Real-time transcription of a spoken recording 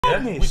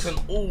yeah, we can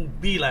all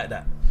be like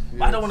that.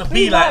 But I don't want to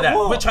be like that.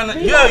 We're trying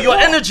to, your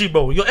energy,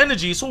 bro. Your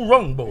energy, it's all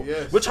wrong, bro.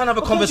 We're trying to have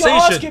a conversation.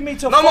 You're asking me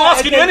to no, I'm not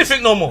asking you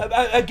anything no more.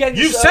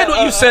 You've said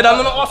what you said.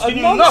 I'm not asking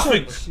you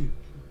nothing.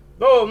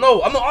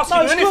 No, I'm not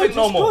asking you anything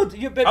no more.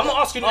 I'm not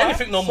asking you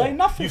anything no more.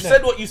 You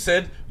said what you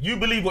said. You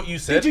believe what you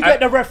said. Did you get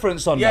the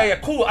reference on that? Yeah,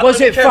 cool. I don't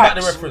even care about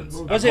the reference.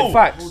 Was it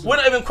facts? We're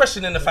not even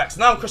questioning the facts.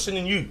 Now I'm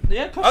questioning you.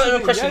 I'm not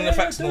even questioning the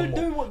facts no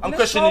more. I'm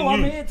questioning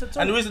you.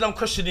 And the reason I'm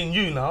questioning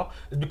you now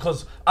is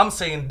because I'm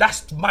saying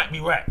that might be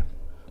right.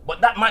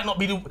 But that might not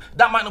be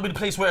the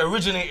place where it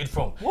originated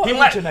from. What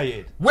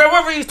originated?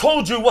 Wherever he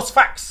told you was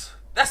facts.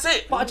 That's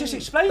it. But I just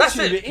explained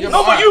to you. It is.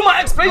 No, but you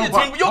might explain it to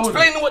me, but you're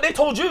explaining what they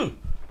told you.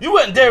 You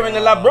weren't there in the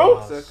lab, bro.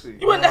 Exactly.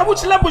 You weren't there.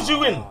 Which lab was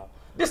you in?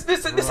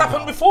 This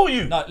happened before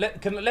you. No,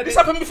 this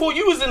happened before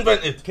you was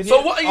invented.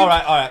 So what are you? All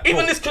right.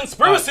 Even this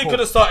conspiracy could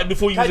have started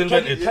before you was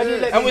invented.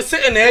 And we're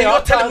sitting there,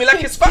 you're telling me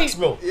like it's facts,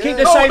 bro. Keep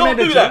the same energy. Don't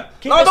do that.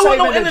 No, I don't want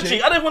no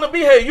energy. I don't want to be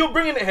here. You're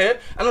bringing it here,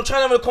 and I'm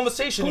trying to have a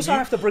conversation with you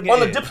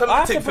on a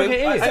diplomatic thing.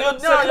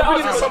 And you're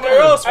bringing it somewhere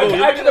else, bro. You're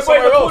bringing it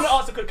somewhere else.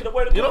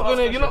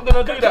 You're not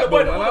gonna do that, bro.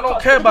 And I don't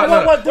care about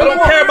that. I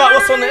don't care about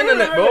what's on the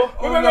internet, bro.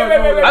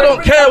 I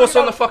don't care what's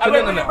on the fucking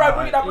internet.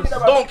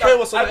 I don't care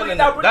what's on the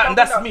internet. And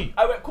that's me.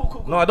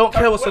 No, I don't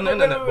care what's on the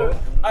internet, bro.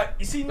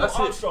 You see Neil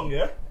Armstrong,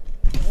 yeah?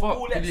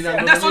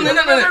 And that's on the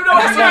internet.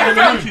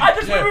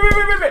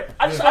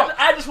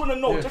 I just want to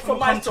know, just for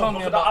my stuff,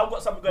 because I've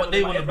got something going on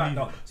in my head right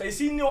now. So you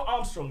see Neil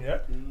Armstrong, yeah?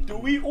 Do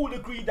we all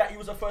agree that he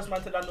was the first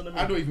man to land on the moon?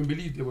 I don't even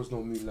believe there was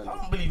no moon landing. I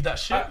don't believe that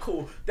shit.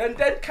 Cool. Then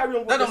carry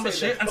on with that don't believe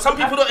shit. And some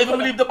people don't even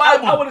believe the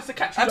Bible. I wanted to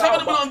catch you. And some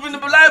people don't even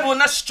believe the Bible,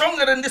 and that's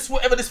stronger than this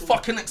whatever this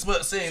fucking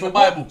expert saying in the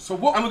Bible. So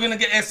what? And we're gonna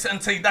get here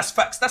and say that's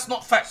facts. That's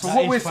not facts. So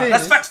what we're saying,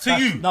 that's facts to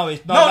you. No.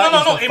 It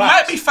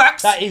might be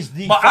facts. That is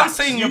the. But I'm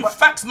saying you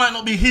facts might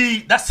not be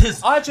he. That's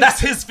his. That's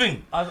his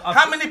thing.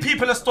 How many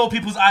people have stole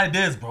people's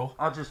ideas, bro?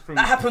 I just think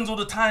that happens all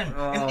the time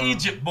in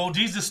Egypt, bro.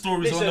 Jesus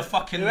stories on the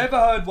fucking. You ever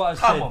heard what I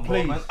said? Come on,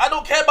 please. Bro, man. I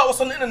don't care about what's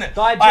on the internet.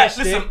 Digest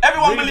listen, it,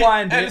 everyone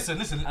believe. Hey,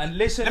 listen. And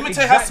listen. Let me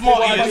tell you how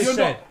smart he is.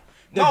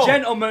 The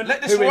gentleman who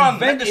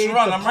invented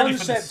the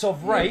concept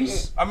of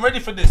race. I'm ready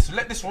for this.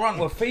 Let this run.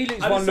 Well,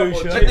 Felix von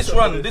Lucian. Let this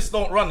run. This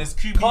don't run. It's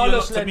QB.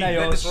 Carlos Let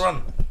this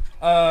run.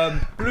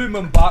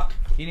 Blumenbach.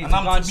 You need to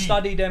go and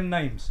study them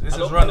names. This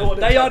is running.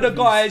 They are the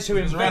guys who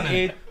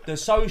invented the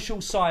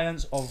social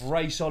science of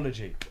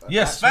raceology.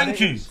 Yes, thank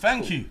you.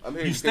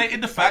 You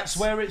stated the facts.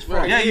 That's where it's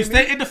from. Yeah, you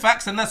stated the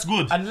facts, and that's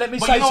good. And let me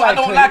but say you know what I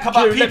don't like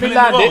about people in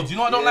the world? You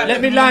know what I don't like?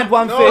 Let me land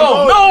one thing.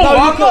 No,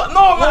 I'm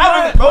not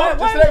having it, bro.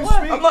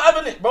 I'm not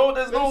having it, bro.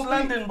 There's no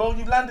landing, bro.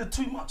 You've landed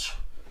too much.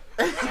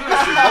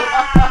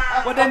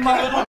 Well then,